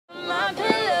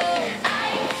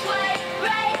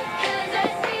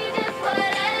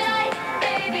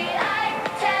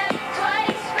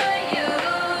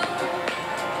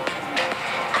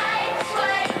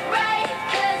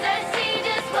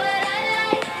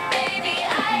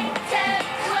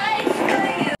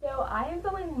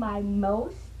my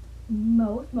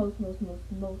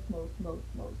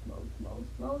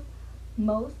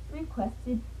most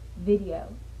requested video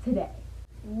today.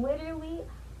 Literally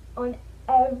on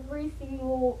every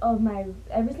single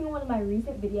one of my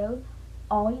recent videos,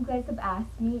 all you guys have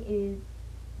asked me is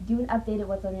do an update of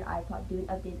what's on your iPod, do an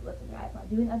update of what's on your iPod,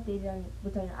 do an update on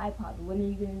what's on your iPod, when are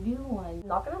you going to do one?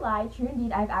 Not gonna lie, true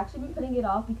indeed, I've actually been putting it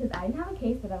off because I didn't have a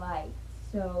case that I liked,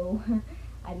 so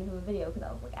I didn't have a video because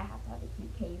I was like, I have to have a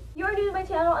cute case. If you are new to my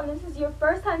channel and this is your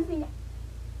first time seeing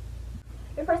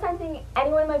any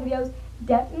one of my videos,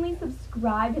 definitely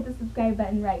subscribe, hit the subscribe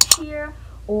button right here,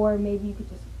 or maybe you could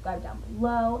just subscribe down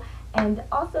below, and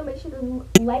also make sure to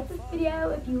like this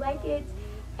video if you like it.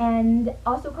 And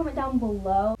also comment down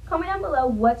below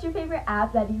what's your favorite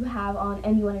app that you have on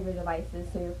any one of your devices.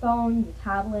 So your phone, your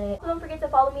tablet. So don't forget to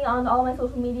follow me on all my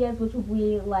social medias, which will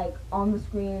be like on the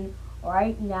screen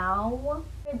right now.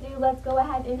 Let's go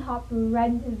ahead and hop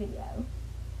right into the video.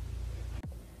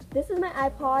 This is my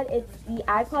iPod. It's the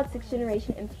iPod 6th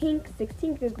generation in pink,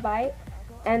 16 gigabyte.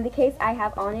 And the case I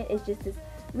have on it is just this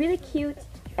really cute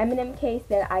M&M case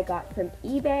that I got from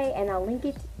eBay, and I'll link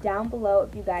it down below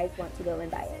if you guys want to go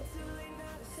and buy it.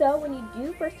 So when you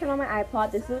do first turn on my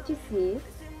iPod, this is what you see.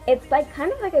 It's like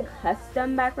kind of like a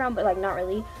custom background, but like not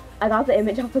really. I got the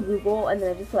image off of Google and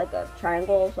then I just like a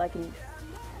triangle so I can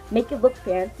make it look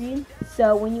fancy.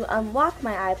 So when you unlock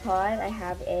my iPod, I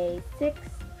have a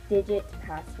 6-digit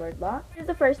password lock. This is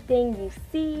the first thing you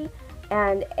see,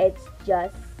 and it's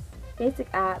just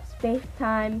basic apps,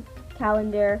 FaceTime,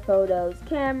 calendar, photos,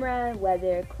 camera,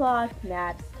 weather, clock,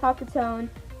 maps, talkatone,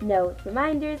 notes,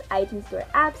 reminders, iTunes Store,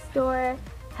 App Store,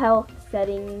 health,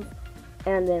 settings,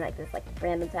 and then like this like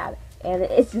random tab. And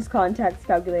it's just contacts,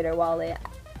 calculator, wallet,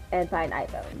 and find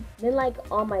iPhone. Then like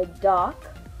on my dock,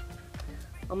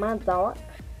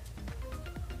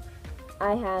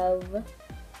 I have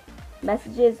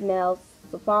messages, mails,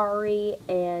 Safari,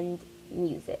 and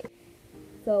music.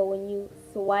 So when you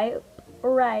swipe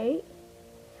right,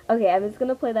 okay, I'm just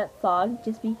gonna play that song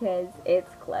just because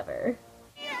it's clever.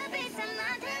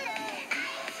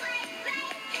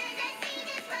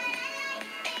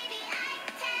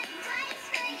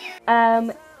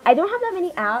 I don't have that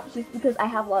many apps just because I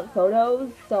have a lot of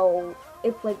photos, so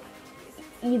it's like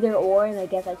either or, and I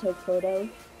guess I chose photos.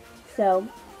 So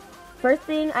first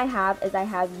thing I have is I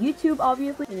have YouTube,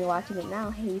 obviously. When you're watching it now,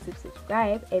 hey,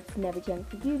 subscribe. It's Never Too Young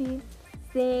for Beauty.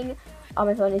 Thing on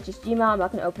my phone is just Gmail. I'm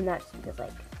not gonna open that just because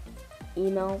like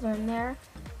emails are in there.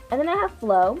 And then I have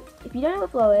Flow. If you don't know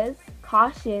what Flow is,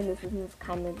 caution, this is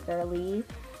kind of girly.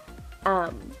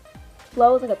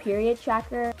 Flow is like a period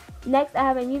tracker. Next I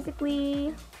have a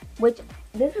Musical.ly, which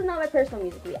this is not my personal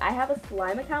Musical.ly. I have a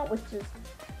slime account which is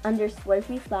under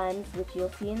Slurpy Slimes, which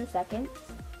you'll see in a second.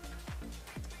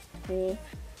 See,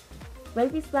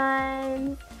 Slurpy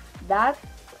Slimes, that's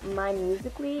my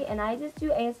Musical.ly, and I just do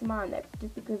ASMR on there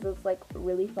just because it's like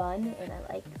really fun and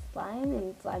I like slime,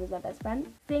 and slime is my best friend.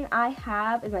 Thing I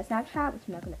have is my Snapchat, which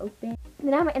I'm not going to open. And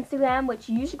then I have my Instagram, which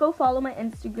you should go follow my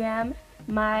Instagram.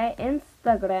 My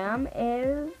Instagram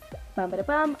is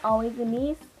always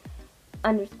Denise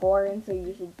 _, and so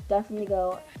you should definitely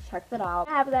go check that out.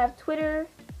 I have Twitter,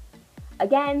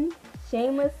 again,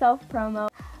 shameless self promo,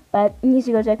 but you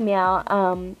should go check me out.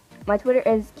 My Twitter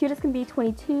is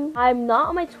cuteascanbe22. I'm not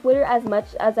on my Twitter as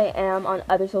much as I am on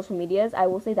other social medias. I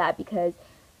will say that because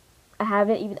I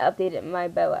haven't even updated my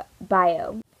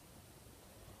bio.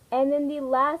 And then the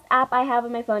last app I have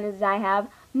on my phone is I have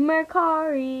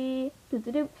Mercari.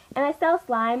 And I sell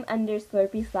slime under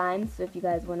Slurpy Slimes. So if you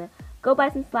guys want to go buy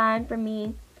some slime from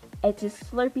me, it's just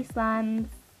Slurpy Slimes.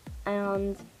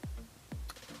 And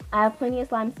I have plenty of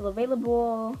slime still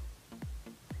available.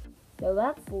 So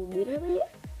that's literally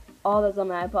all that's on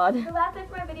my iPod. So that's it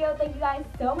for my video. Thank you guys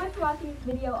so much for watching this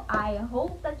video. I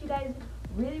hope that you guys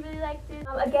really liked it.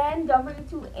 Again, don't forget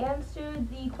to answer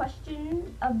the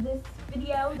question of this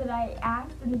video that I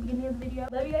asked in the beginning of the video.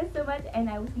 Love you guys so much, and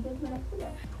I will see you guys in my next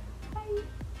video. Bye!